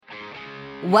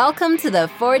Welcome to the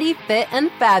 40 Fit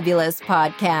and Fabulous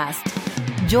podcast.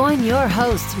 Join your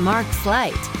host, Mark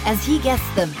Slight, as he gets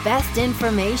the best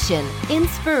information,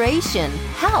 inspiration,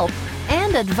 help,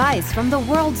 and advice from the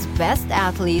world's best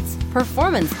athletes,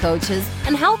 performance coaches,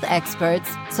 and health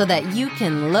experts so that you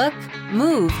can look,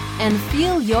 move, and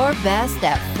feel your best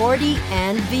at 40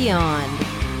 and beyond.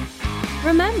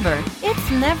 Remember,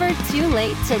 it's never too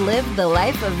late to live the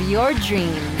life of your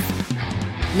dreams.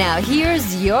 Now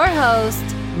here's your host,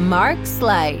 Mark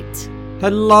Slight.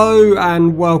 Hello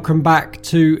and welcome back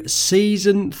to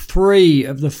Season 3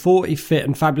 of the 40 Fit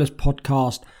and Fabulous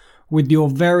podcast with your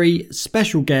very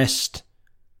special guest.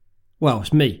 Well,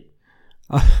 it's me.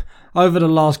 Over the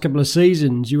last couple of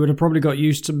seasons, you would have probably got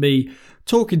used to me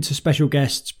talking to special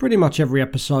guests pretty much every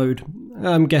episode.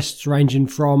 Guests ranging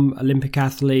from Olympic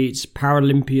athletes,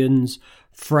 Paralympians,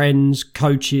 friends,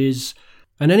 coaches,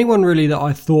 and anyone really that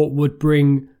I thought would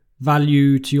bring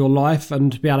value to your life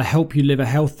and be able to help you live a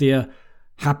healthier,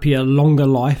 happier, longer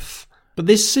life. But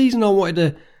this season I wanted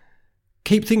to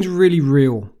keep things really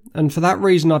real. And for that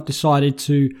reason I've decided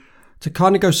to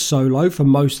kind of go solo for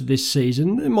most of this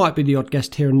season. It might be the odd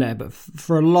guest here and there, but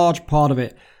for a large part of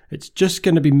it, it's just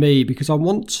going to be me because I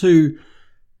want to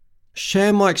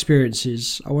share my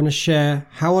experiences. I want to share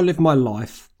how I live my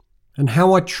life and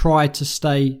how I try to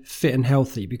stay fit and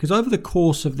healthy. Because over the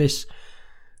course of this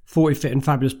 40 Fit and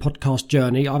Fabulous podcast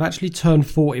journey, I've actually turned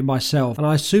 40 myself. And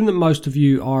I assume that most of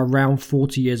you are around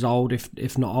 40 years old,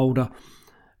 if not older.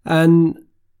 And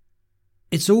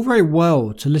it's all very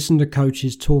well to listen to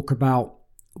coaches talk about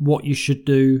what you should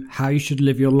do, how you should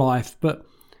live your life. But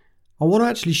I want to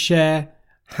actually share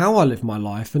how I live my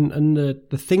life and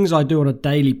the things I do on a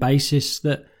daily basis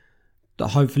that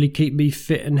hopefully keep me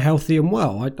fit and healthy and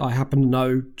well. I happen to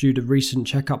know, due to recent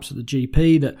checkups at the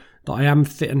GP, that I am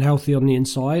fit and healthy on the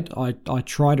inside. I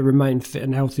try to remain fit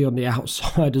and healthy on the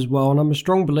outside as well. And I'm a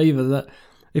strong believer that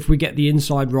if we get the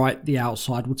inside right, the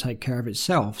outside will take care of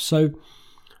itself. So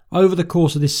over the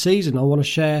course of this season, I want to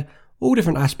share all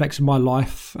different aspects of my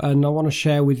life. And I want to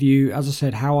share with you, as I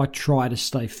said, how I try to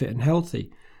stay fit and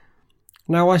healthy.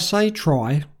 Now, I say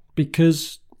try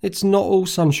because it's not all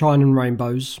sunshine and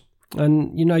rainbows.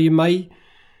 And, you know, you may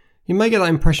get that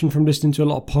impression from listening to a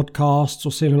lot of podcasts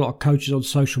or seeing a lot of coaches on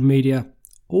social media,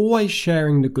 always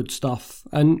sharing the good stuff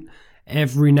and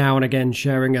every now and again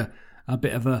sharing a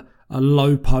bit of a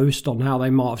low post on how they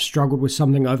might have struggled with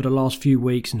something over the last few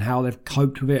weeks and how they've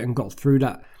coped with it and got through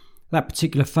that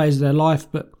particular phase of their life.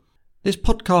 But this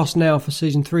podcast now for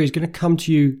Season 3 is going to come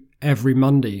to you every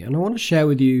Monday. And I want to share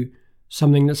with you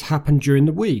something that's happened during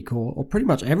the week or pretty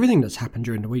much everything that's happened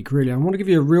during the week, really. I want to give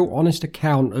you a real honest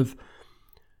account of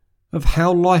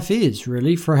how life is,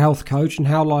 really, for a health coach and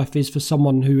how life is for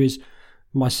someone who is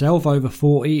myself over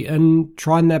 40 and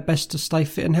trying their best to stay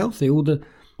fit and healthy. All the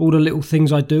little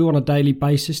things I do on a daily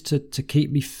basis to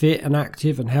keep me fit and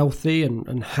active and healthy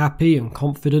and happy and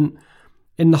confident,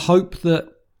 in the hope that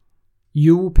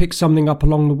you will pick something up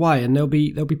along the way and there'll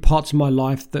be parts of my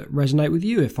life that resonate with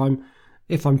you.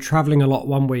 If I'm traveling a lot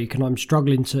one week and I'm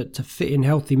struggling to fit in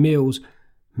healthy meals,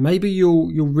 maybe you'll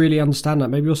really understand that.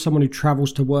 Maybe you're someone who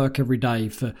travels to work every day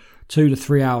for 2 to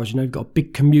 3 hours. You know, you've got a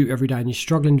big commute every day and you're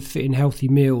struggling to fit in healthy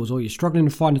meals, or you're struggling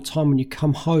to find a time when you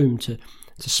come home to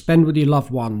spend with your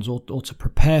loved ones or to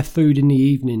prepare food in the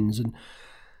evenings. And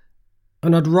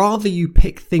I'd rather you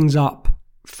pick things up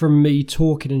from me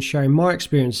talking and sharing my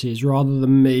experiences rather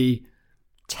than me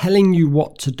telling you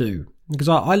what to do. Because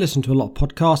I listen to a lot of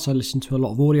podcasts, I listen to a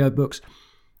lot of audiobooks,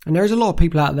 and there's a lot of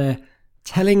people out there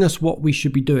telling us what we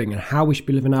should be doing and how we should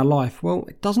be living our life. Well,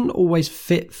 it doesn't always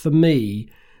fit for me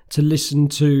to listen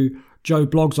to Joe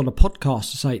Blogs on a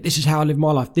podcast to say, this is how I live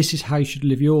my life, this is how you should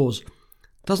live yours.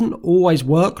 It doesn't always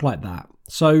work like that.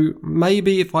 So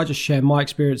maybe if I just share my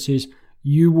experiences,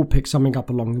 you will pick something up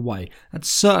along the way. That's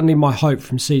certainly my hope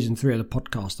from Season 3 of the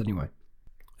podcast anyway.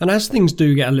 And as things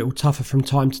do get a little tougher from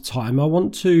time to time, I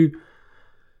want to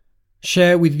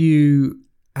share with you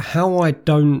how I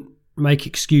don't make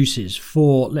excuses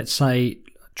for, let's say,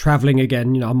 traveling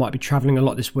again. You know, I might be traveling a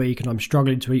lot this week and I'm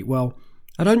struggling to eat well.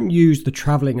 I don't use the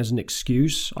traveling as an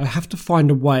excuse. I have to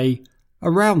find a way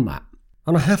around that.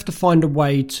 And I have to find a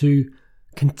way to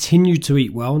continue to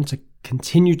eat well and to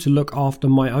continue to look after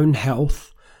my own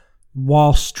health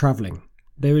whilst traveling.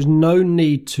 There is no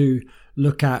need to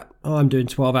look at, I'm doing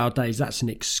 12-hour days, that's an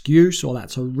excuse or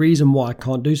that's a reason why I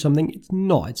can't do something. It's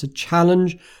not. It's a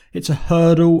challenge, it's a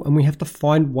hurdle, and we have to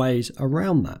find ways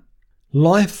around that.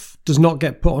 Life does not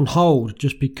get put on hold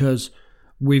just because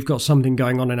we've got something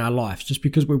going on in our lives, just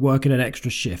because we're working an extra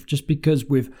shift, just because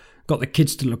we've got the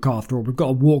kids to look after or we've got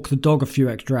to walk the dog a few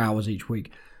extra hours each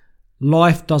week.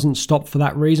 life doesn't stop for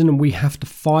that reason, and we have to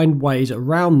find ways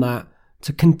around that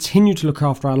to continue to look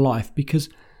after our life, because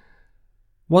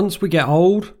once we get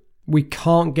old, we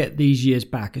can't get these years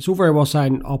back. It's all very well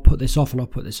saying, I'll put this off and I'll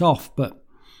put this off, but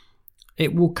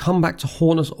it will come back to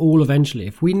haunt us all eventually.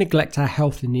 If we neglect our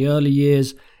health in the early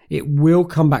years, it will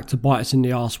come back to bite us in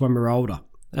the arse when we're older.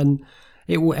 And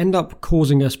it will end up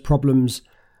causing us problems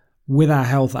with our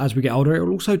health as we get older. It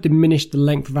will also diminish the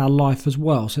length of our life as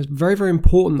well. So it's very, very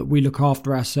important that we look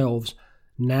after ourselves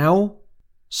now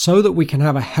so that we can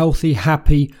have a healthy,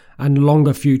 happy, and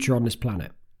longer future on this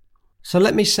planet. So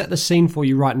let me set the scene for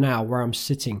you right now where I'm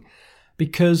sitting,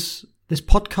 because this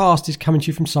podcast is coming to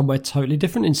you from somewhere totally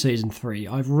different in season 3.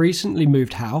 I've recently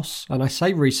moved house, and I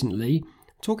say recently,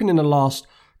 talking in the last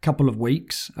couple of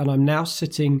weeks, and I'm now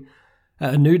sitting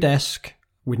at a new desk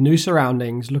with new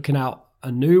surroundings, looking out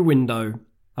a new window.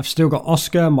 I've still got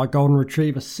Oscar, my golden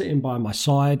retriever, sitting by my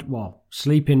side, well,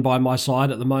 sleeping by my side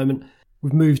at the moment.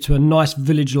 We've moved to a nice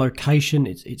village location.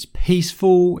 It's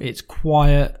peaceful, it's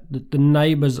quiet, the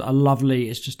neighbours are lovely,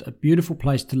 it's just a beautiful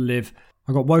place to live.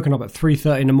 I got woken up at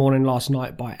 3:30 in the morning last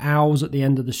night by owls at the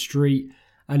end of the street,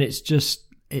 and it's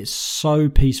so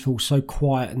peaceful, so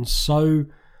quiet, and so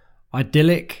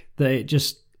idyllic that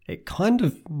it kind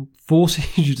of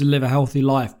forces you to live a healthy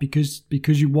life because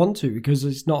you want to, because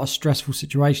it's not a stressful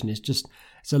situation. It's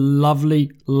a lovely,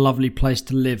 lovely place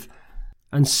to live.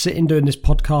 And sitting doing this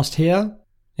podcast here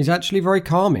is actually very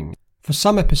calming. For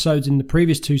some episodes in the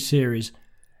previous 2 series,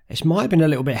 it might have been a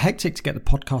little bit hectic to get the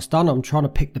podcast done. I'm trying to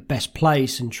pick the best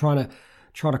place and trying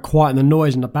to quieten the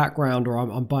noise in the background, or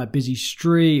I'm by a busy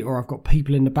street, or I've got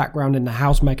people in the background in the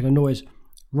house making a noise.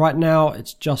 Right now,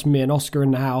 it's just me and Oscar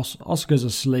in the house. Oscar's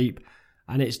asleep,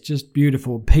 and it's just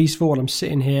beautiful and peaceful. And I'm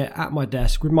sitting here at my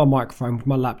desk with my microphone, with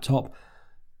my laptop,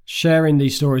 sharing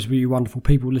these stories with you wonderful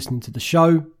people listening to the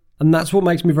show. And that's what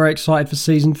makes me very excited for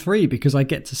season 3, because I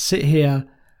get to sit here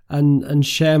and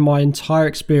share my entire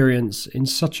experience in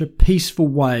such a peaceful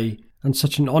way and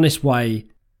such an honest way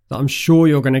that I'm sure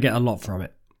you're going to get a lot from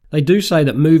it. They do say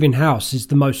that moving house is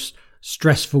the most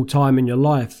stressful time in your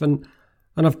life, and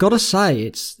I've got to say,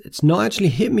 it's not actually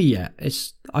hit me yet.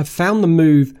 I've found the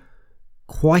move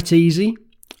quite easy.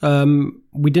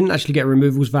 We didn't actually get a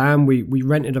removals van. We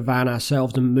rented a van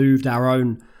ourselves and moved our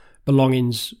own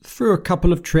belongings through a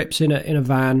couple of trips in a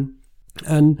van.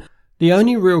 And the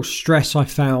only real stress I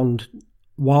found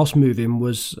whilst moving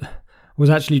was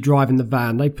actually driving the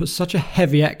van. They put such a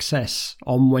heavy excess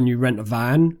on when you rent a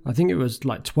van. I think it was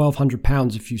like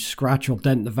 £1,200 if you scratch or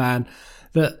dent the van.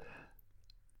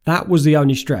 That was the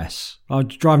only stress. I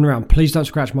was driving around, please don't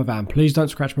scratch my van, please don't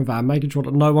scratch my van, making sure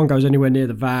that no one goes anywhere near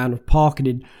the van,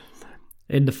 parking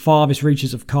in the farthest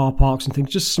reaches of car parks and things,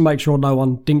 just to make sure no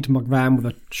one dinked my van with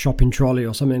a shopping trolley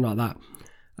or something like that.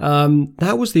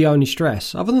 That was the only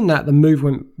stress. Other than that, the move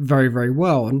went very, very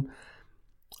well. And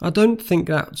I don't think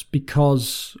that's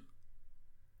because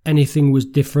anything was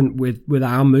different with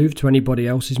our move to anybody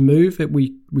else's move.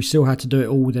 We still had to do it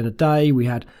all within a day. We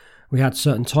had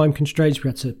certain time constraints. We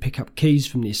had to pick up keys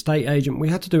from the estate agent. We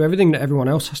had to do everything that everyone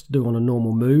else has to do on a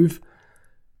normal move.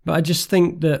 But I just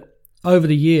think that over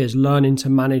the years, learning to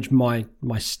manage my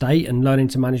state and learning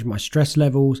to manage my stress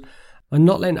levels and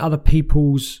not letting other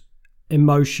people's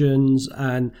emotions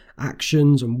and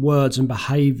actions and words and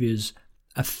behaviours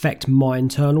affect my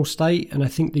internal state. And I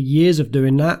think the years of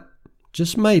doing that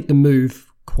just made the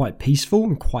move quite peaceful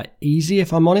and quite easy,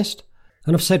 if I'm honest.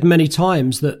 And I've said many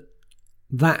times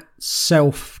that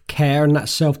self-care and that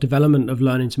self-development of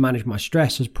learning to manage my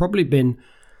stress has probably been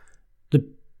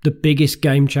the biggest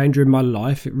game changer in my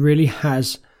life. It really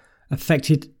has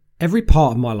affected every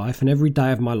part of my life and every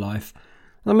day of my life.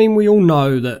 I mean, we all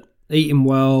know that eating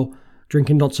well,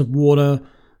 drinking lots of water,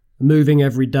 moving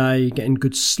every day, getting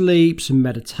good sleep, some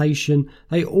meditation,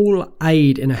 they all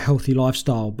aid in a healthy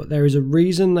lifestyle. But there is a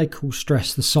reason they call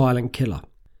stress the silent killer.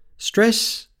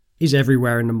 Stress is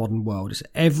everywhere in the modern world. It's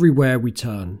everywhere we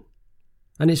turn.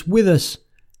 And it's with us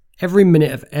every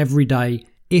minute of every day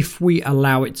if we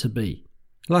allow it to be.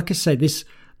 Like I said,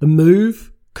 the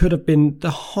move could have been the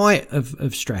height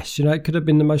of stress. It could have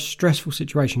been the most stressful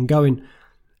situation going.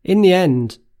 In the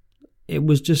end, it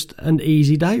was just an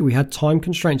easy day. We had time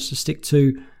constraints to stick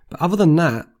to. But other than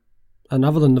that, and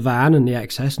other than the van and the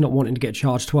excess, not wanting to get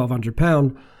charged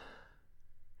 £1,200,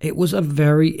 it was a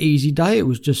very easy day. It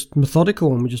was just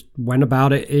methodical, and we just went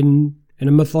about it in a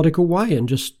methodical way and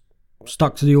just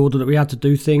stuck to the order that we had to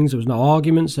do things. There was no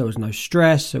arguments, there was no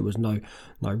stress, there was no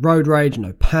road rage,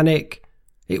 no panic.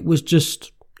 It was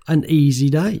just an easy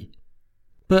day.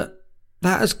 But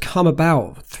that has come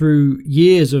about through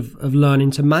years of learning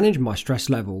to manage my stress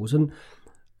levels. And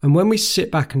And when we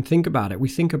sit back and think about it, we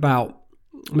think about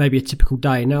maybe a typical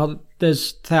day. Now,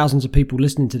 there's thousands of people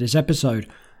listening to this episode.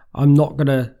 I'm not going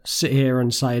to sit here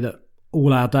and say that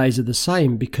all our days are the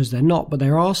same, because they're not, but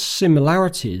there are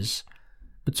similarities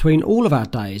between all of our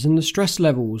days, and the stress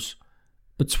levels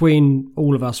between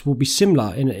all of us will be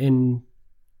similar in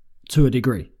to a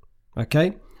degree.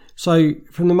 Okay? So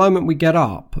from the moment we get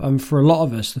up, and for a lot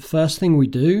of us, the first thing we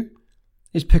do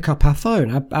is pick up our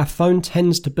phone. Our phone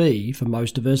tends to be, for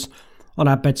most of us, on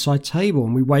our bedside table,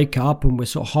 and we wake up and we're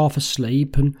sort of half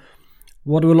asleep, and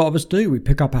what do a lot of us do? We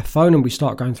pick up our phone and we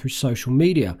start going through social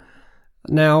media.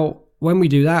 Now, when we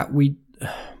do that, we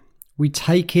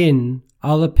take in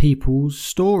other people's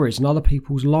stories and other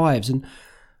people's lives, and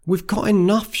we've got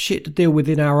enough shit to deal with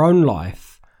in our own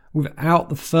life without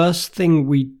the first thing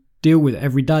we deal with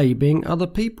every day being other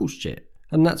people's shit.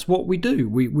 And that's what we do.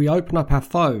 We open up our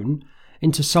phone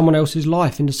into someone else's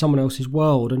life, into someone else's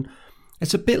world. And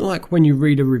it's a bit like when you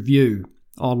read a review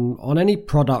on any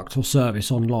product or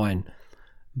service online.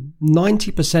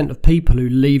 90% of people who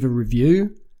leave a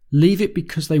review leave it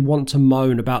because they want to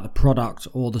moan about the product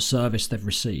or the service they've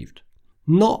received.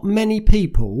 Not many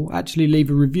people actually leave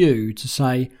a review to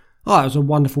say, oh, it was a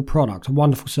wonderful product, a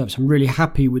wonderful service, I'm really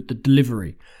happy with the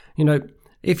delivery. You know,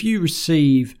 if you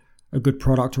receive a good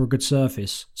product or a good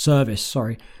service,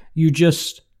 you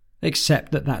just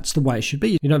accept that that's the way it should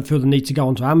be. You don't feel the need to go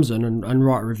onto Amazon and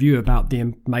write a review about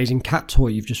the amazing cat toy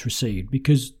you've just received,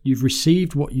 because you've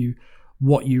received what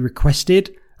you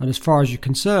requested, and as far as you're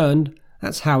concerned,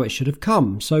 that's how it should have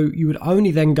come. So you would only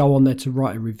then go on there to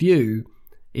write a review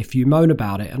if you moan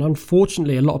about it. And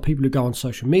unfortunately, a lot of people who go on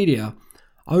social media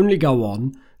only go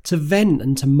on to vent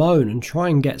and to moan and try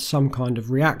and get some kind of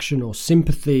reaction or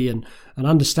sympathy and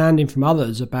understanding from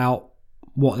others about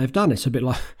what they've done. It's a bit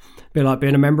like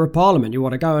being a member of parliament. You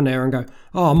want to go in there and go,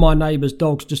 oh, my neighbour's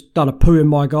dog's just done a poo in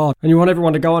my garden. And you want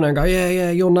everyone to go in there and go,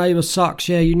 yeah, your neighbour sucks.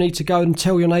 Yeah, you need to go and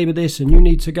tell your neighbour this, and you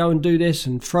need to go and do this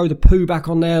and throw the poo back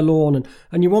on their lawn.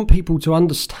 And you want people to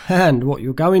understand what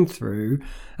you're going through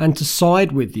and to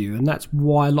side with you. And that's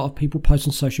why a lot of people post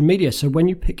on social media. So when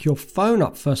you pick your phone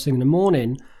up first thing in the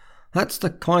morning, that's the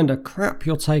kind of crap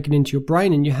you're taking into your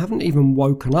brain, and you haven't even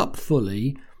woken up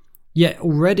fully. Yet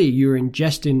already you're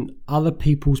ingesting other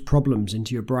people's problems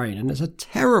into your brain, and it's a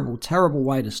terrible, terrible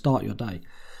way to start your day.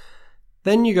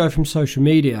 Then you go from social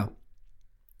media,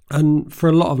 and for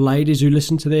a lot of ladies who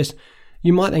listen to this,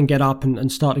 you might then get up and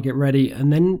start to get ready,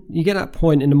 and then you get that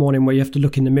point in the morning where you have to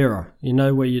look in the mirror, you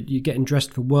know, where you're getting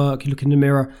dressed for work, you look in the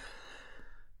mirror,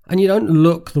 and you don't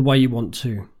look the way you want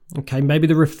to. Okay, maybe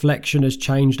the reflection has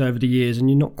changed over the years, and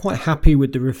you're not quite happy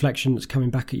with the reflection that's coming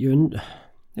back at you, and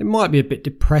it might be a bit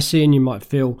depressing. You might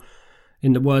feel,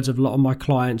 in the words of a lot of my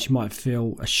clients, you might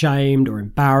feel ashamed or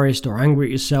embarrassed or angry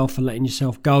at yourself for letting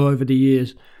yourself go over the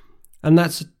years. And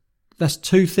that's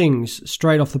two things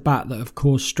straight off the bat that have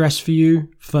caused stress for you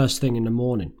first thing in the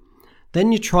morning.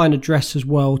 Then you're trying to dress as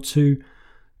well to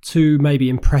maybe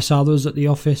impress others at the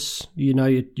office. You know,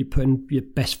 you're putting your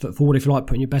best foot forward, if you like,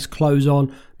 putting your best clothes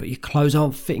on, but your clothes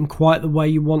aren't fitting quite the way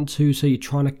you want to, so you're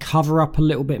trying to cover up a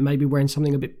little bit, maybe wearing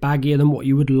something a bit baggier than what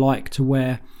you would like to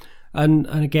wear. And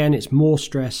again, it's more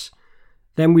stress.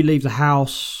 Then we leave the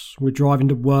house, we're driving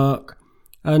to work,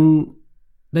 and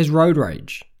there's road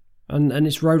rage. And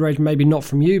it's road rage maybe not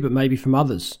from you, but maybe from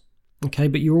others. Okay,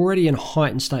 but you're already in a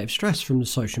heightened state of stress from the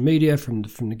social media, from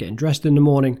the getting dressed in the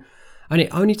morning. And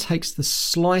it only takes the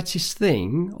slightest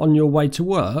thing on your way to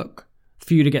work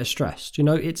for you to get stressed. You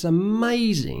know, it's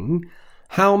amazing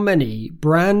how many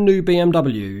brand new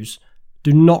BMWs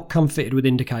do not come fitted with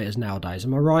indicators nowadays.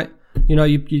 Am I right? You know,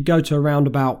 you go to a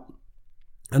roundabout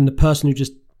and the person who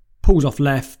just pulls off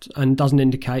left and doesn't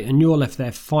indicate, and you're left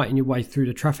there fighting your way through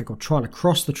the traffic or trying to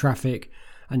cross the traffic.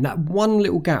 And that one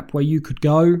little gap where you could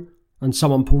go and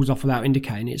someone pulls off without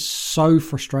indicating, it's so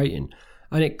frustrating.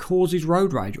 And it causes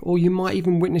road rage, or you might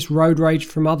even witness road rage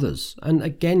from others. And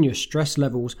again, your stress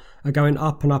levels are going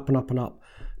up and up and up and up.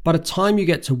 By the time you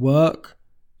get to work,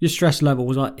 your stress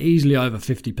levels are easily over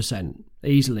 50%,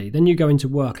 easily. Then you go into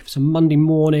work. If it's a Monday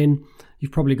morning,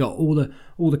 you've probably got all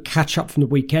the catch up from the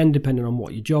weekend, depending on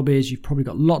what your job is. You've probably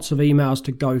got lots of emails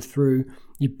to go through.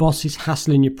 Your boss is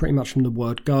hassling you pretty much from the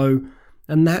word go.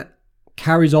 And that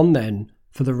carries on then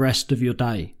for the rest of your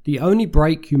day. The only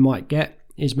break you might get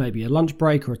is maybe a lunch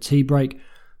break or a tea break.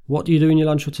 What do you do in your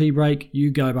lunch or tea break?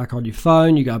 You go back on your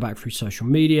phone, you go back through social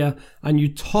media, and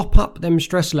you top up them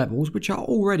stress levels, which are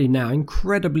already now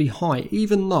incredibly high,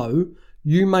 even though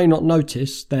you may not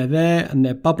notice they're there and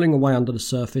they're bubbling away under the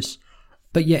surface.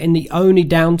 But yet in the only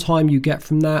downtime you get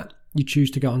from that, you choose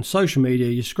to go on social media,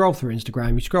 you scroll through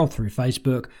Instagram, you scroll through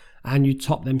Facebook, and you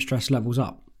top them stress levels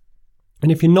up.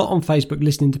 And if you're not on Facebook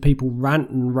listening to people rant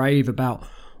and rave about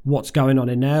what's going on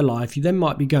in their life, you then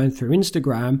might be going through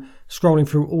Instagram, scrolling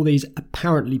through all these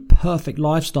apparently perfect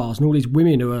lifestyles and all these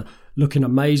women who are looking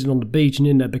amazing on the beach and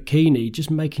in their bikini, just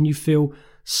making you feel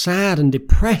sad and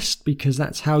depressed because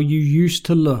that's how you used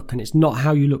to look and it's not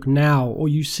how you look now. Or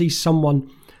you see someone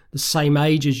the same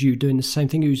age as you doing the same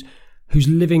thing who's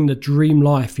living the dream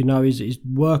life, is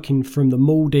working from the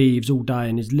Maldives all day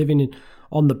and is living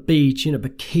on the beach in a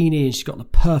bikini and she's got the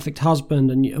perfect husband.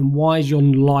 And why is your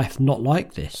life not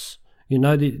like this?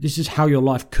 This is how your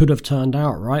life could have turned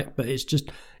out, right? But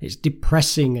it's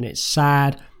depressing and it's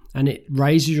sad and it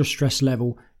raises your stress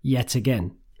level yet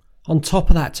again. On top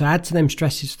of that, to add to them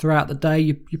stresses throughout the day,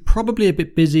 you're probably a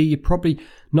bit busy. You probably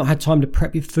not had time to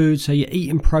prep your food. So you're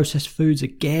eating processed foods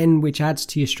again, which adds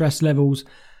to your stress levels.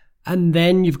 And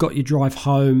then you've got your drive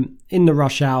home in the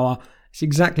rush hour. It's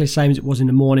exactly the same as it was in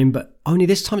the morning, but only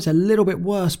this time it's a little bit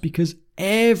worse because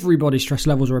everybody's stress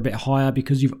levels are a bit higher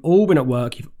because you've all been at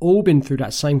work, you've all been through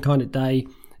that same kind of day,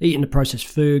 eating the processed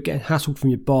food, getting hassled from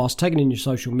your boss, taking in your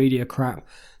social media crap.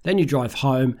 Then you drive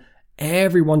home.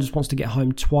 Everyone just wants to get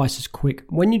home twice as quick.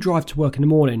 When you drive to work in the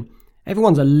morning,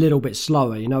 everyone's a little bit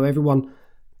slower. Everyone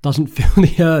doesn't feel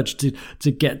the urge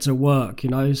to get to work,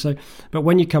 but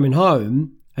when you're coming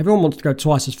home, everyone wants to go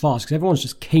twice as fast because everyone's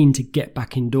just keen to get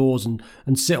back indoors and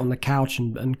sit on the couch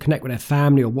and connect with their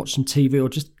family or watch some TV or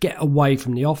just get away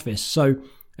from the office. So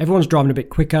everyone's driving a bit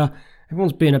quicker.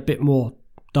 Everyone's being a bit more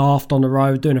daft on the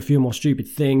road, doing a few more stupid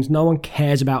things. No one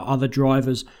cares about other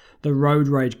drivers. The road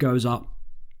rage goes up.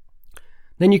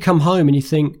 Then you come home and you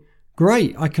think,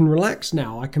 great, I can relax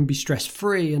now. I can be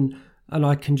stress-free and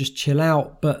I can just chill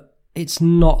out. But it's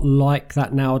not like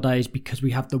that nowadays because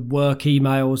we have the work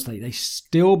emails. They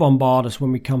still bombard us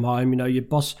when we come home. Your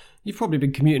boss, you've probably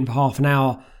been commuting for half an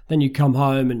hour. Then you come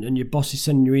home and your boss is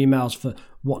sending you emails for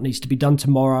what needs to be done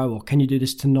tomorrow or can you do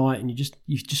this tonight? And you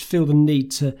just feel the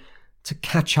need to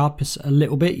catch up a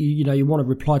little bit. You want to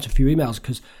reply to a few emails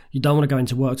because you don't want to go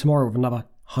into work tomorrow with another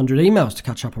 100 emails to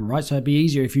catch up on, right? So it'd be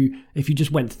easier if you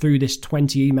just went through this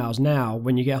 20 emails now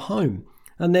when you get home.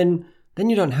 And then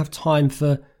you don't have time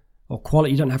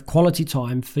you don't have quality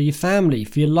time for your family,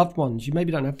 for your loved ones. You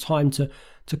maybe don't have time to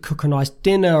cook a nice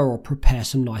dinner or prepare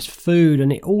some nice food,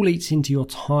 and it all eats into your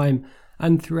time.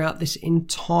 And throughout this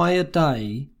entire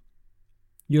day,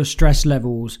 your stress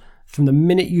levels from the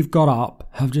minute you've got up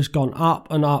have just gone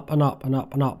up and up and up and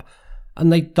up and up.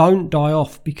 And they don't die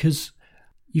off because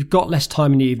you've got less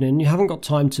time in the evening. You haven't got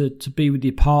time to be with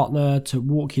your partner, to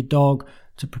walk your dog,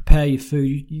 to prepare your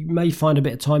food. You may find a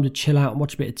bit of time to chill out and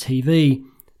watch a bit of TV.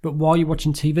 But while you're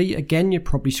watching TV, again, you're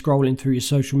probably scrolling through your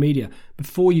social media.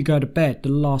 Before you go to bed, the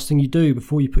last thing you do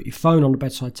before you put your phone on the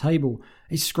bedside table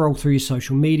is scroll through your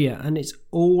social media. And it's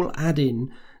all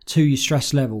adding to your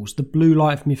stress levels. The blue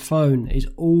light from your phone is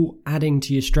all adding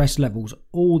to your stress levels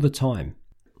all the time.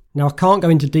 Now, I can't go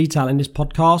into detail in this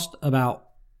podcast about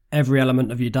every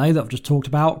element of your day that I've just talked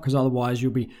about because otherwise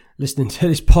you'll be listening to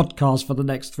this podcast for the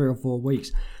next 3 or 4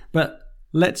 weeks. But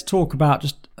let's talk about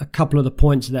just a couple of the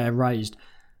points there raised.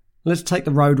 Let's take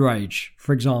the road rage,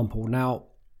 for example. Now,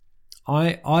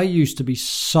 I used to be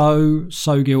so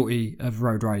guilty of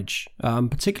road rage,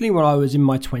 particularly when I was in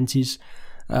my 20s.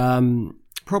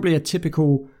 Probably a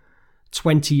typical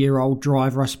 20-year-old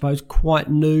driver, I suppose, quite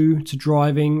new to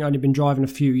driving, only been driving a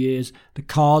few years. The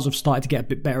cars have started to get a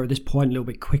bit better at this point, a little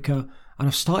bit quicker. And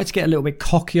I've started to get a little bit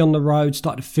cocky on the road,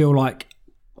 started to feel like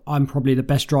I'm probably the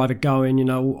best driver going.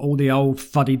 All the old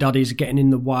fuddy-duddies are getting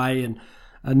in the way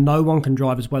and no one can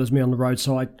drive as well as me on the road.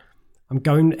 So I'm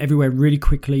going everywhere really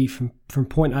quickly from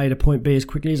point A to point B as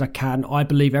quickly as I can. I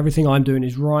believe everything I'm doing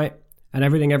is right and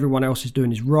everything everyone else is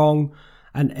doing is wrong.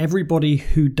 And everybody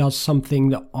who does something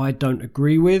that I don't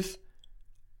agree with,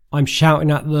 I'm shouting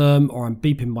at them or I'm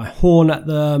beeping my horn at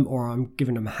them or I'm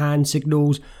giving them hand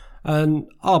signals. And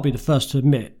I'll be the first to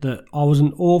admit that I was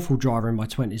an awful driver in my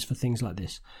 20s for things like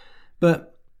this.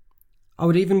 But I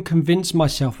would even convince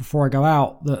myself before I go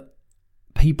out that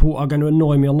people are going to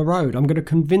annoy me on the road. I'm going to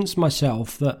convince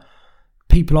myself that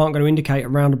people aren't going to indicate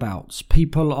at roundabouts.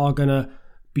 People are going to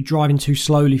be driving too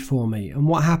slowly for me. And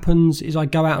what happens is I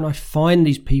go out and I find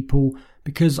these people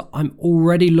because I'm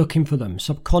already looking for them.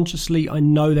 Subconsciously, I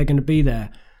know they're going to be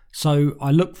there. So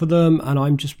I look for them and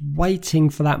I'm just waiting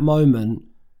for that moment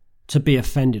to be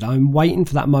offended. I'm waiting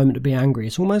for that moment to be angry.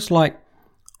 It's almost like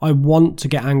I want to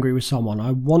get angry with someone.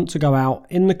 I want to go out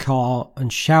in the car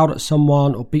and shout at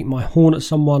someone or beat my horn at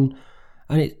someone.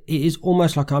 And it is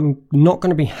almost like I'm not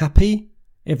going to be happy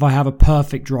if I have a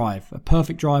perfect drive. A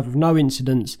perfect drive with no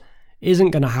incidents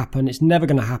isn't going to happen. It's never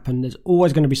going to happen. There's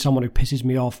always going to be someone who pisses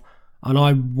me off and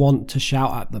I want to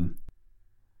shout at them.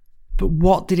 But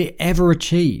what did it ever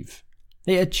achieve?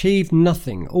 It achieved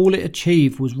nothing. All it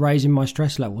achieved was raising my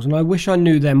stress levels. And I wish I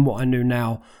knew then what I knew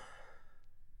now.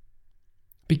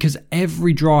 Because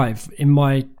every drive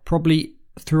probably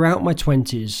throughout my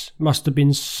 20s must have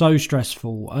been so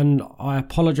stressful. And I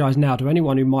apologise now to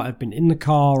anyone who might have been in the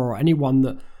car, or anyone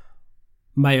that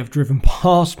may have driven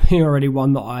past me, or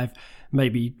anyone that I've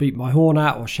maybe beat my horn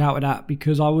at or shouted at,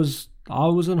 because I was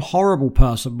a horrible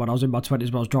person when I was in my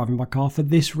 20s when I was driving my car for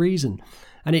this reason.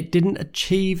 And it didn't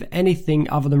achieve anything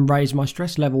other than raise my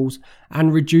stress levels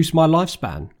and reduce my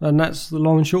lifespan. And that's the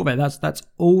long and short of it. That's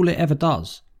all it ever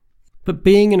does. But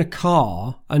being in a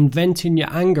car and venting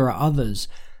your anger at others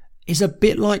is a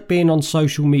bit like being on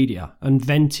social media and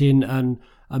venting and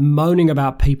moaning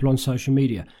about people on social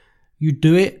media. You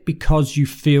do it because you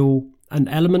feel an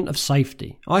element of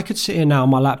safety. I could sit here now on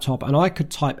my laptop and I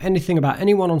could type anything about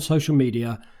anyone on social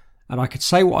media, and I could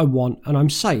say what I want, and I'm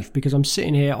safe because I'm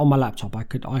sitting here on my laptop. I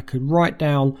could write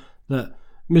down that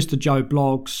Mr. Joe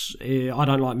Blogs, I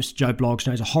don't like Mr. Joe Blogs,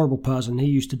 no, he's a horrible person. He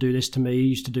used to do this to me, he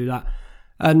used to do that.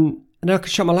 And I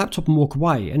could shut my laptop and walk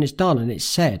away, and it's done and it's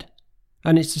said.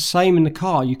 And it's the same in the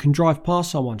car. You can drive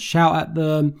past someone, shout at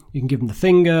them, you can give them the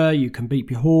finger, you can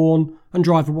beep your horn and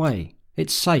drive away.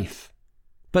 It's safe.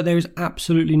 But there is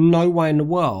absolutely no way in the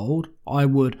world I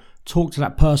would talk to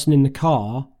that person in the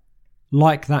car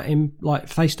like that, like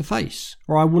face to face.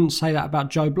 Or I wouldn't say that about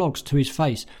Joe Blogs to his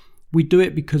face. We do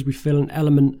it because we feel an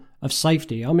element of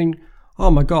safety. I mean, oh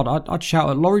my God, I'd shout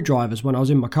at lorry drivers when I was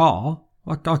in my car.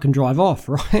 I can drive off,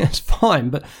 right? It's fine,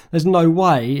 but there's no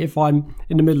way if I'm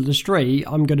in the middle of the street,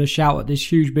 I'm going to shout at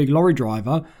this huge big lorry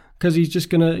driver, because he's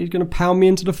going to pound me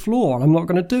into the floor, and I'm not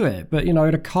going to do it. But, in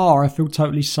a car, I feel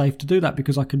totally safe to do that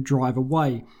because I could drive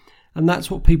away. And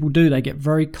that's what people do. They get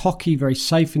very cocky, very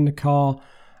safe in the car,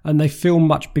 and they feel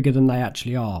much bigger than they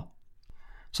actually are.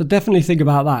 So definitely think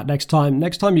about that next time.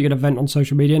 Next time you're going to vent on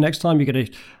social media, next time you're going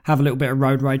to have a little bit of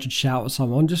road rage and shout at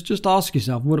someone, just ask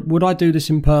yourself, would I do this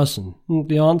in person? And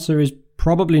the answer is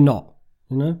probably not.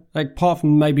 Apart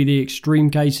from maybe the extreme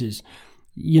cases,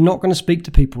 you're not going to speak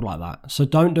to people like that. So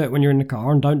don't do it when you're in the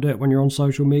car, and don't do it when you're on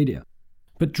social media.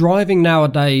 But driving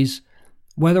nowadays,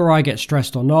 whether I get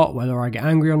stressed or not, whether I get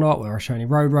angry or not, whether I show any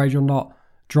road rage or not,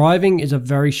 driving is a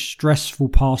very stressful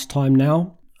pastime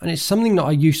now. And it's something that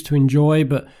I used to enjoy,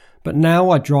 but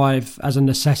now I drive as a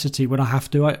necessity when I have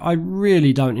to. I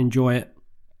really don't enjoy it.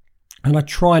 And I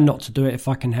try not to do it if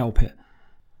I can help it.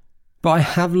 But I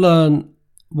have learned,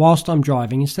 whilst I'm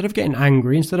driving, instead of getting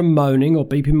angry, instead of moaning or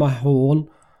beeping my horn,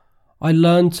 I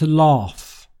learn to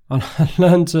laugh. And I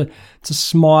learn to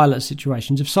smile at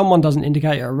situations. If someone doesn't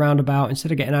indicate at a roundabout,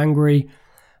 instead of getting angry,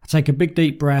 I take a big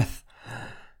deep breath.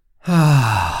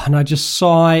 And I just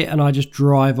sigh and I just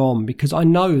drive on, because I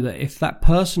know that if that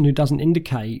person who doesn't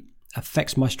indicate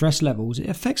affects my stress levels, it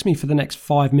affects me for the next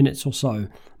 5 minutes or so.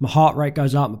 My heart rate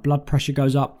goes up, my blood pressure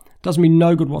goes up, it does me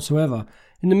no good whatsoever.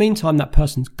 In the meantime, that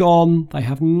person's gone. They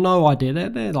have no idea.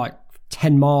 They're like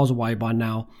 10 miles away by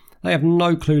now. They have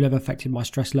no clue they've affected my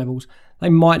stress levels. They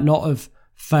might not have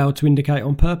failed to indicate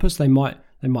on purpose. They might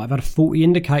have had a faulty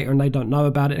indicator and they don't know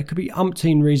about it. There could be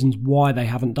umpteen reasons why they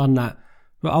haven't done that.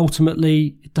 But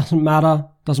ultimately, it doesn't matter.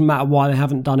 It doesn't matter why they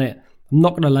haven't done it. I'm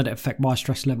not going to let it affect my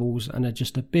stress levels. And they're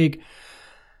just a big,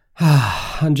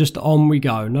 and just on we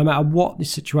go. No matter what the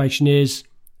situation is,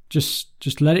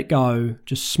 just let it go.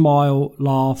 Just smile,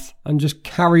 laugh, and just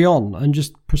carry on. And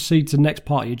just proceed to the next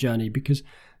part of your journey. Because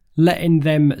letting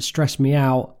them stress me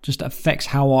out just affects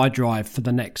how I drive for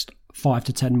the next 5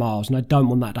 to 10 miles. And I don't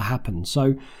want that to happen.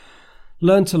 So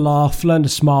learn to laugh, learn to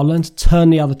smile, learn to turn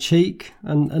the other cheek,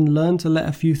 and learn to let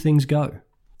a few things go.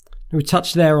 We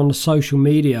touched there on the social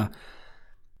media.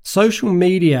 Social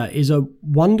media is a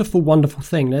wonderful, wonderful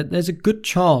thing. There's a good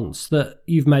chance that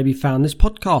you've maybe found this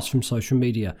podcast from social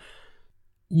media.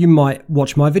 You might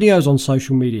watch my videos on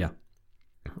social media,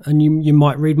 and you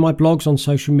might read my blogs on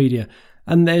social media.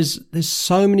 And there's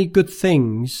so many good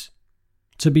things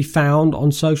to be found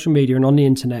on social media and on the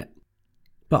internet.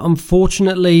 But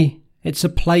unfortunately, it's a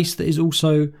place that is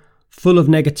also full of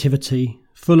negativity,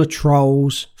 full of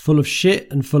trolls, full of shit,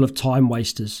 and full of time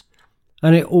wasters.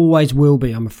 And it always will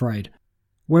be, I'm afraid.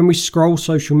 When we scroll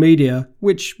social media,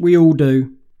 which we all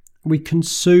do, we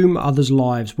consume others'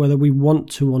 lives, whether we want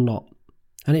to or not.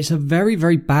 And it's a very,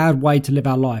 very bad way to live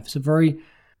our life. It's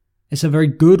a very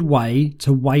good way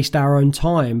to waste our own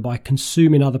time by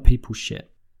consuming other people's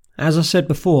shit. As I said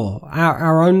before,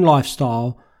 our own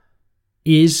lifestyle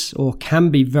is or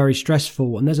can be very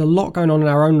stressful, and there's a lot going on in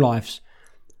our own lives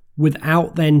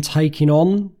without then taking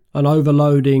on and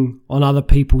overloading on other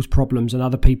people's problems and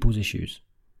other people's issues.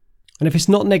 And if it's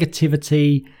not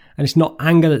negativity and it's not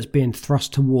anger that's being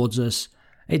thrust towards us.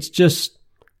 It's just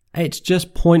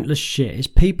pointless shit. It's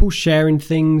people sharing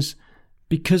things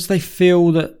because they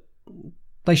feel that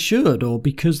they should, or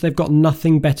because they've got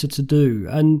nothing better to do.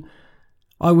 And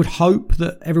I would hope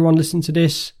that everyone listening to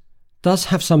this does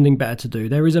have something better to do.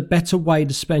 There is a better way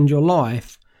to spend your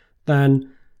life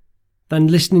than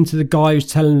listening to the guy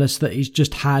who's telling us that he's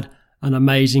just had an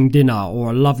amazing dinner or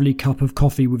a lovely cup of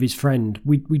coffee with his friend.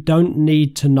 We don't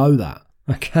need to know that,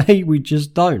 okay? We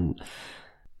just don't.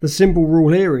 The simple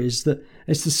rule here is that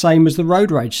it's the same as the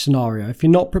road rage scenario. If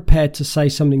you're not prepared to say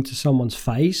something to someone's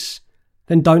face,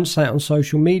 then don't say it on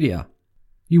social media.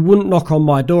 You wouldn't knock on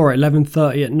my door at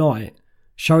 11:30 at night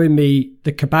showing me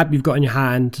the kebab you've got in your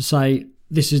hand to say,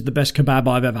 this is the best kebab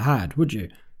I've ever had, would you?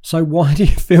 So why do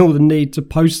you feel the need to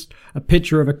post a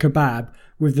picture of a kebab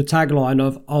with the tagline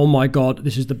of, oh my God,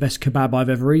 this is the best kebab I've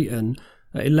ever eaten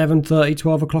at 11:30,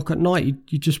 12 o'clock at night?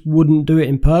 You just wouldn't do it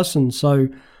in person. So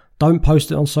don't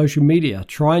post it on social media.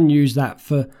 Try and use that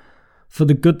for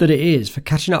the good that it is, for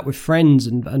catching up with friends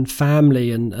and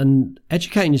family and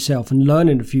educating yourself and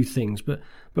learning a few things. But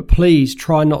please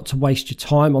try not to waste your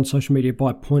time on social media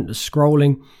by pointless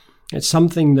scrolling. It's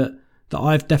something that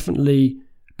I've definitely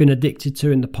been addicted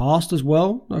to in the past as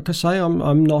well. Like I say,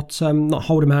 I'm not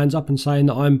holding my hands up and saying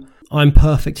that I'm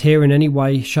perfect here in any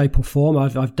way, shape or form.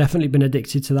 I've definitely been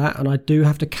addicted to that, and I do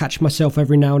have to catch myself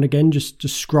every now and again just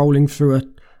scrolling through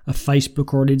a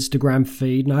Facebook or an Instagram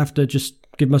feed, and I have to just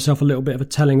give myself a little bit of a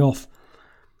telling off.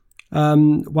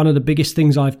 One of the biggest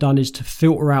things I've done is to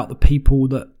filter out the people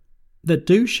that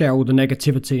do share all the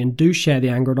negativity and do share the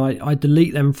anger, and I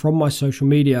delete them from my social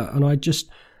media, and I just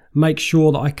make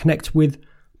sure that I connect with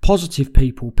positive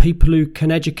people who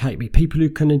can educate me, people who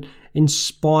can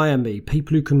inspire me,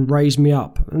 people who can raise me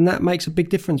up. And that makes a big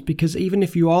difference, because even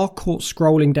if you are caught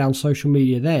scrolling down social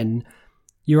media, then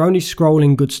you're only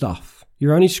scrolling good stuff.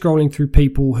 You're only scrolling through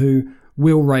people who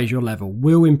will raise your level,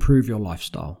 will improve your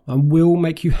lifestyle, and will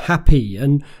make you happy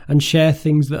and share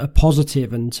things that are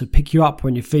positive and to pick you up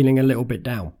when you're feeling a little bit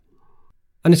down.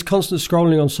 And this constant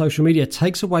scrolling on social media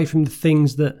takes away from the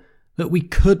things that we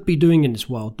could be doing in this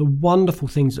world, the wonderful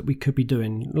things that we could be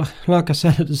doing. Like I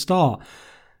said at the start,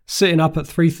 sitting up at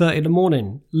 3:30 in the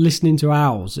morning, listening to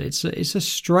owls. It's a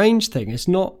strange thing. It's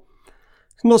not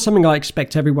something I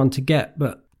expect everyone to get,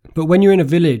 but when you're in a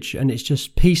village and it's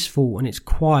just peaceful and it's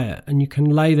quiet and you can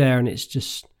lay there and it's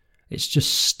just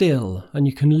still and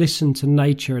you can listen to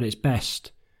nature at its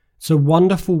best, it's a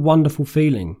wonderful, wonderful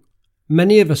feeling.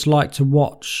 Many of us like to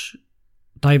watch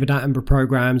David Attenborough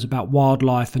programs about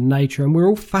wildlife and nature, and we're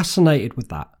all fascinated with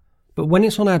that. But when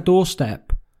it's on our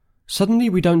doorstep, suddenly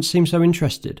we don't seem so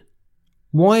interested.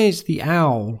 Why is the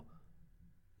owl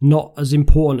not as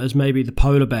important as maybe the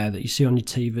polar bear that you see on your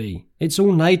TV? It's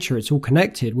all nature, it's all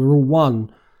connected, we're all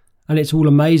one, and it's all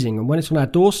amazing. And when it's on our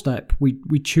doorstep,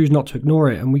 we choose not to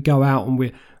ignore it, and we go out and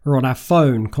we're on our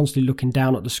phone constantly looking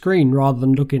down at the screen rather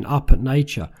than looking up at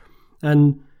nature.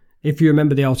 And if you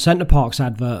remember the old Centre Parks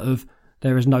advert of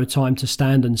there is no time to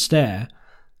stand and stare,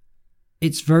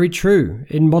 it's very true.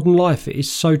 In modern life, it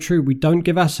is so true. We don't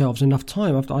give ourselves enough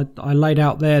time. I laid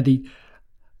out there the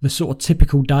sort of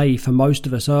typical day for most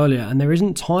of us earlier, and there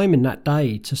isn't time in that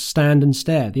day to stand and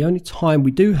stare. The only time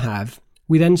we do have,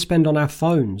 we then spend on our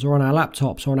phones or on our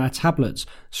laptops or on our tablets,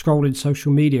 scrolling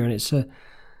social media, and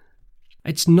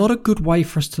it's not a good way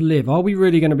for us to live. Are we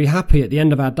really going to be happy at the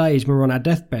end of our days when we're on our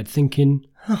deathbed thinking,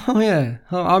 oh yeah,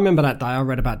 I remember that day I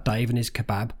read about Dave and his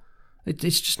kebab?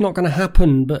 It's just not going to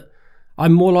happen. But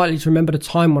I'm more likely to remember the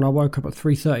time when I woke up at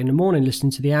 3:30 in the morning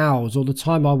listening to the owls, or the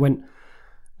time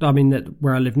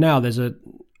where I live now, there's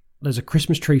a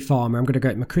Christmas tree farm. I'm going to go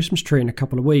get my Christmas tree in a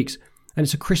couple of weeks, and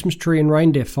it's a Christmas tree and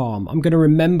reindeer farm. I'm going to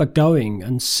remember going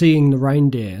and seeing the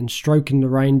reindeer and stroking the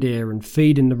reindeer and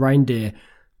feeding the reindeer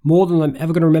more than I'm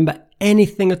ever going to remember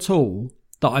anything at all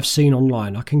that I've seen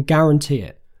online. I can guarantee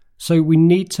it. So we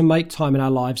need to make time in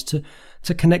our lives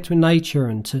to connect with nature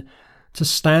and to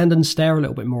stand and stare a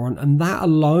little bit more. And that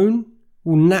alone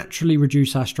will naturally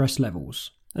reduce our stress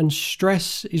levels. And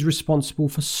stress is responsible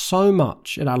for so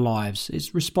much in our lives.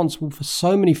 It's responsible for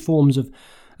so many forms of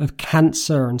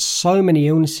cancer and so many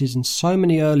illnesses and so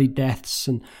many early deaths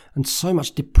and so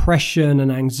much depression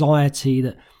and anxiety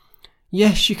that,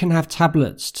 yes, you can have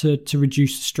tablets to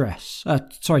reduce the stress,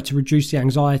 to reduce the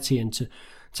anxiety and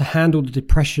to handle the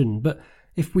depression. But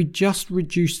if we just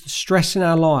reduce the stress in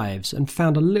our lives and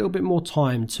found a little bit more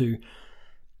time to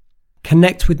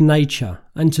connect with nature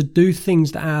and to do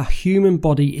things that our human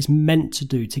body is meant to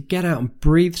do, to get out and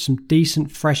breathe some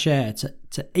decent fresh air,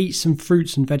 to eat some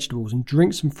fruits and vegetables and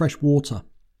drink some fresh water,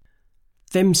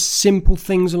 them simple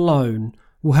things alone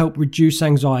will help reduce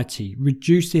anxiety,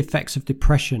 reduce the effects of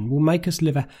depression,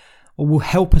 will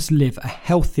help us live a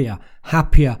healthier,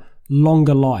 happier,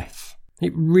 longer life.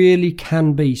 It really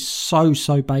can be so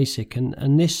basic.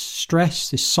 And this stress,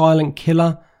 this silent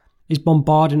killer, is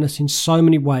bombarding us in so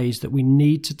many ways that we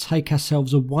need to take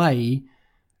ourselves away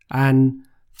and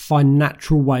find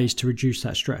natural ways to reduce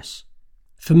that stress.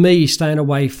 For me, staying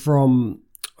away from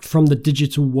the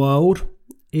digital world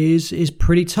is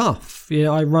pretty tough.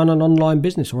 I run an online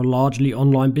business, or a largely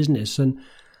online business, and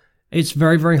it's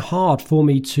very, very hard for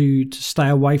me to stay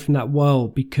away from that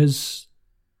world because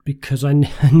I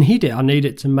need it. I need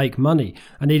it to make money.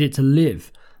 I need it to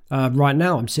live. Right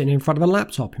now, I'm sitting in front of a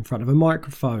laptop, in front of a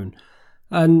microphone,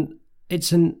 and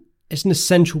it's an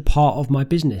essential part of my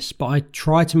business. But I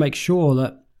try to make sure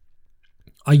that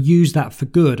I use that for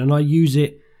good, and I use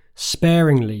it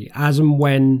sparingly as and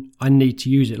when I need to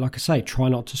use it. Like I say, try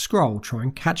not to scroll, try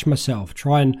and catch myself,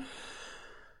 try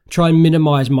and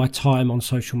minimize my time on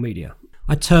social media.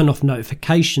 I turn off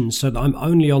notifications so that I'm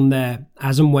only on there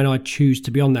as and when I choose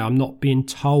to be on there. I'm not being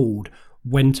told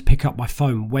when to pick up my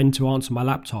phone, when to answer my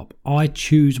laptop. I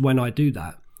choose when I do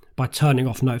that by turning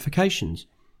off notifications.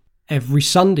 Every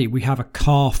Sunday we have a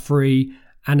car-free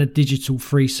and a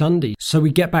digital-free Sunday. So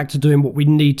we get back to doing what we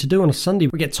need to do on a Sunday.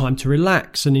 We get time to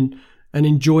relax and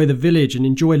enjoy the village and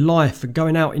enjoy life and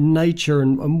going out in nature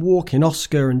and walking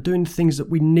Oscar and doing things that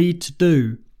we need to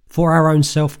do for our own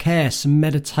self-care, some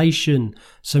meditation,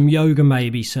 some yoga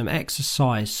maybe, some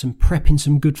exercise, some prepping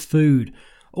some good food,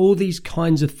 all these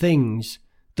kinds of things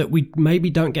that we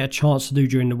maybe don't get a chance to do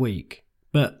during the week.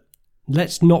 But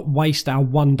let's not waste our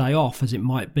one day off, as it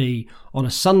might be on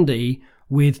a Sunday,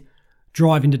 with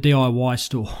driving to DIY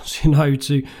stores,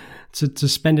 to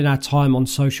spending our time on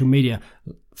social media.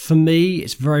 For me,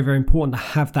 it's very, very important to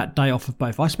have that day off of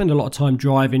both. I spend a lot of time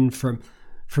driving from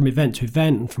event to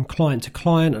event and from client to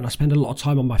client, and I spend a lot of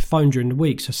time on my phone during the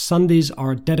week. So Sundays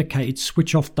are a dedicated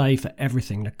switch off day for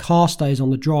everything. The car stays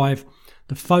on the drive,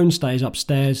 the phone stays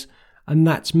upstairs, and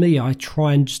that's me. I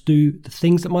try and just do the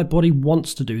things that my body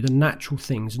wants to do, the natural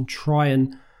things, and try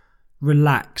and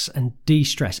relax and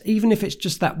de-stress, even if it's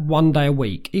just that one day a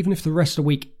week, even if the rest of the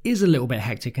week is a little bit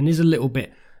hectic and is a little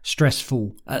bit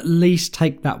stressful. At least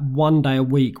take that one day a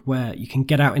week where you can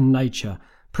get out in nature,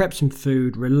 prep some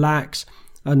food, relax,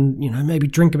 and maybe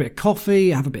drink a bit of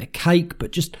coffee, have a bit of cake,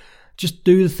 but just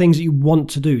do the things that you want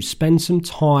to do. Spend some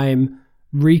time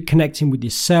reconnecting with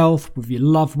yourself, with your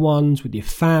loved ones, with your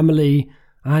family,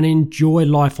 and enjoy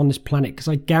life on this planet, because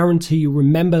I guarantee you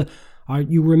remember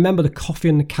the coffee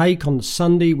and the cake on the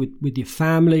Sunday with your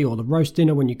family, or the roast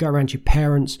dinner when you go around your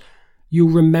parents. You'll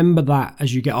remember that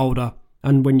as you get older,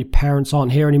 and when your parents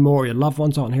aren't here anymore, or your loved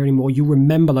ones aren't here anymore, you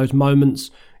remember those moments.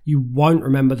 You won't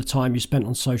remember the time you spent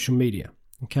on social media.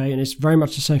 Okay, and it's very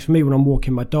much the same for me when I'm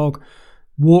walking my dog.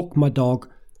 Walk my dog,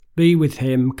 be with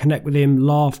him, connect with him,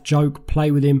 laugh, joke, play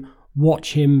with him,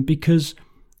 watch him, because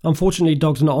unfortunately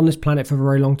dogs are not on this planet for a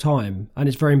very long time, and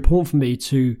it's very important for me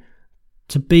to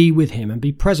be with him and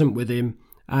be present with him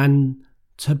and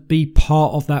to be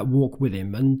part of that walk with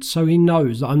him. And so he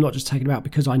knows that I'm not just taking him out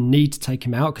because I need to take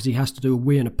him out because he has to do a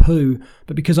wee and a poo,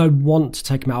 but because I want to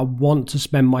take him out. I want to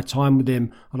spend my time with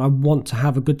him, and I want to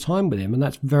have a good time with him, and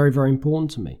that's very, very important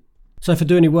to me. So for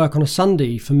doing any work on a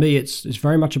Sunday, for me, it's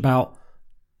very much about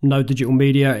no digital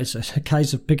media. It's a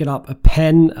case of picking up a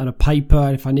pen and a paper,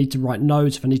 and if I need to write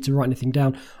notes, if I need to write anything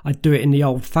down, I do it in the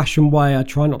old-fashioned way. I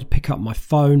try not to pick up my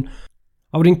phone.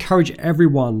 I would encourage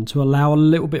everyone to allow a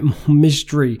little bit more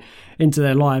mystery into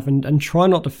their life and try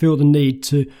not to feel the need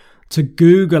to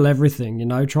Google everything,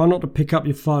 Try not to pick up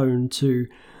your phone to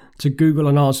Google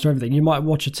an answer to everything. You might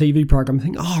watch a TV program and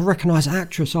think, I recognise that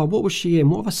actress. Oh, what was she in?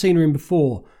 What have I seen her in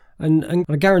before? And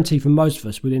I guarantee for most of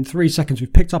us, within 3 seconds,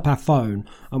 we've picked up our phone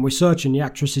and we're searching the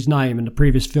actress's name and the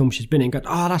previous film she's been in, going,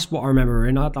 that's what I remember her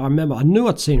in. I knew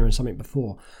I'd seen her in something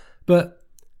before. But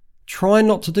try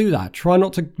not to do that. Try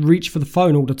not to reach for the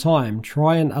phone all the time.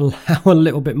 Try and allow a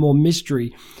little bit more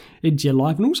mystery into your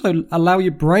life, and also allow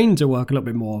your brain to work a little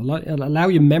bit more. Allow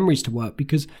your memories to work,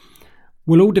 because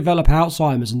we'll all develop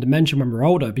Alzheimer's and dementia when we're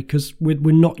older because we're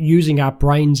not using our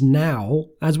brains now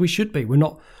as we should be. We're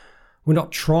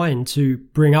not trying to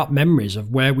bring up memories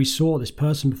of where we saw this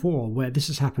person before, or where this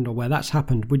has happened, or where that's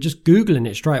happened. We're just Googling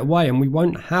it straight away, and we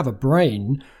won't have a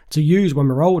brain to use when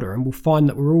we're older, and we'll find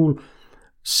that we're all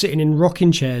sitting in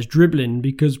rocking chairs dribbling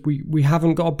because we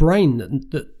haven't got a brain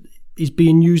that is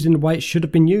being used in the way it should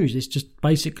have been used. It's just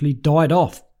basically died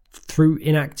off through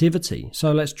inactivity.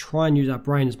 So let's try and use our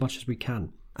brain as much as we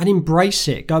can and embrace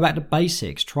it. Go back to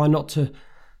basics. Try not to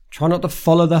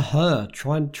follow the herd.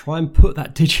 Try and put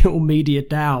that digital media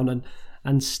down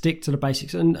and stick to the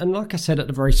basics. And like I said at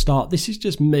the very start, this is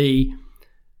just me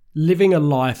living a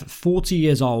life at 40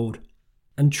 years old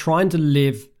and trying to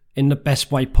live in the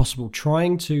best way possible,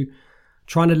 trying to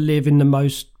live in the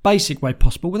most basic way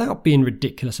possible without being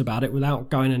ridiculous about it, without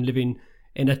going and living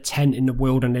in a tent in the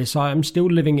wilderness. I'm still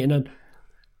living in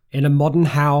a modern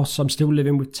house. I'm still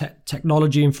living with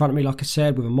technology in front of me, like I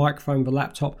said, with a microphone, with a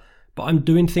laptop. But I'm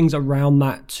doing things around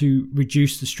that to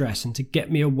reduce the stress and to get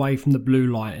me away from the blue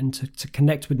light and to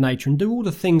connect with nature and do all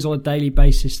the things on a daily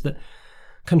basis that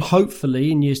can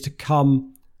hopefully, in years to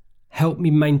come, help me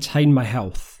maintain my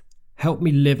health, help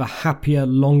me live a happier,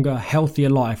 longer, healthier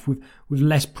life with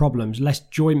less problems, less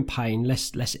joint pain,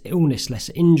 less illness, less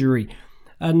injury.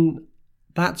 And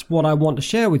that's what I want to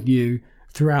share with you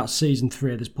throughout season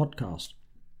 3 of this podcast.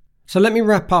 So let me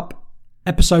wrap up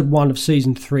episode 1 of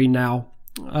season 3 now.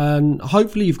 And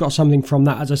hopefully you've got something from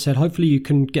that. As I said, hopefully you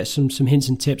can get some hints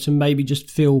and tips and maybe just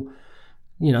feel,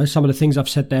 some of the things I've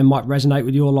said there might resonate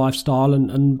with your lifestyle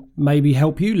and maybe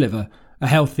help you live a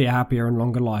healthier, happier and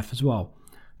longer life as well.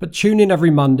 But tune in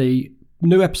every Monday.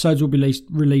 New episodes will be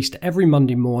released every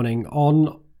Monday morning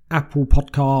on Apple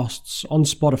Podcasts, on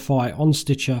Spotify, on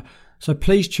Stitcher. So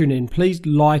please tune in. Please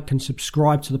like and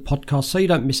subscribe to the podcast so you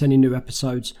don't miss any new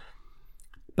episodes.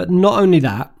 But not only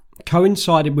that,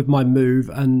 coincided with my move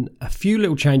and a few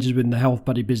little changes within the Health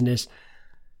Buddy business,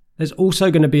 there's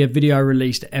also going to be a video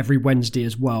released every Wednesday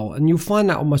as well. And you'll find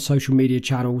that on my social media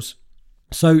channels.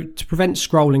 So to prevent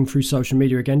scrolling through social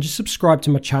media again, just subscribe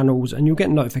to my channels and you'll get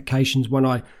notifications when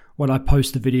I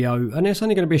post the video. And it's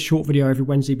only going to be a short video every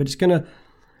Wednesday, but it's going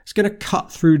to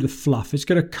cut through the fluff. It's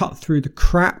going to cut through the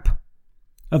crap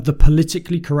of the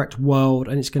politically correct world,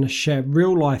 and it's going to share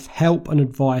real life help and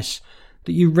advice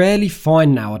that you rarely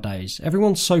find nowadays.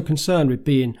 Everyone's so concerned with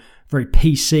being very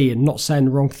PC and not saying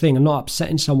the wrong thing and not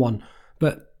upsetting someone.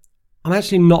 But I'm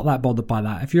actually not that bothered by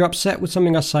that. If you're upset with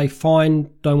something I say, fine,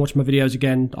 don't watch my videos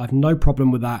again. I have no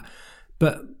problem with that.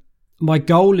 But my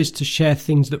goal is to share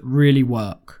things that really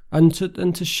work and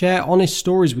to share honest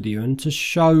stories with you and to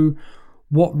show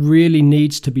what really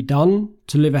needs to be done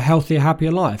to live a healthier,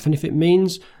 happier life. And if it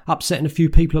means upsetting a few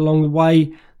people along the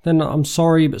way, then I'm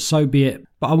sorry, but so be it.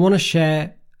 But I want to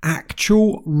share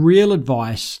actual, real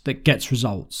advice that gets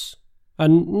results.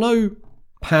 And no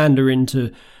pandering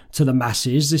to the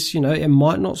masses. This, it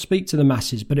might not speak to the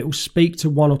masses, but it will speak to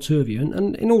one or two of you.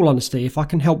 And in all honesty, if I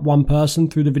can help one person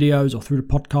through the videos or through the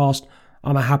podcast,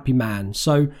 I'm a happy man.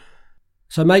 So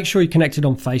make sure you're connected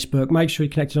on Facebook. Make sure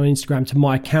you're connected on Instagram to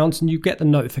my accounts, and you get the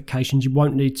notifications. You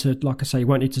won't need to, like I say, you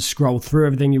won't need to scroll through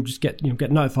everything. You'll just get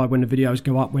notified when the videos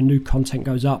go up, when new content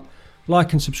goes up.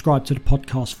 Like and subscribe to the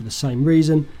podcast for the same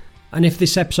reason. And if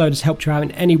this episode has helped you out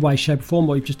in any way, shape or form,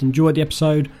 or you've just enjoyed the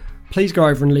episode, please go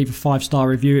over and leave a 5-star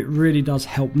review. It really does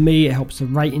help me. It helps the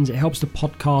ratings. It helps the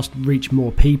podcast reach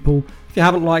more people. If you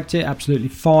haven't liked it, absolutely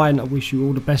fine. I wish you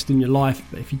all the best in your life.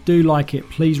 But if you do like it,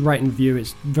 please rate and review.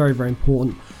 It's very, very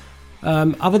important.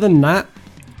 Other than that,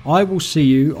 I will see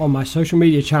you on my social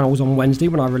media channels on Wednesday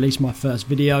when I release my first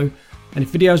video. And if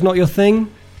video is not your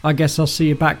thing, I guess I'll see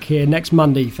you back here next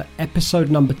Monday for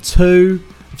episode number 2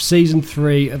 of season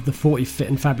 3 of the 40 Fit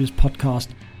and Fabulous podcast.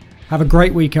 Have a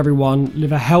great week, everyone.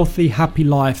 Live a healthy, happy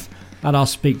life, and I'll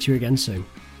speak to you again soon.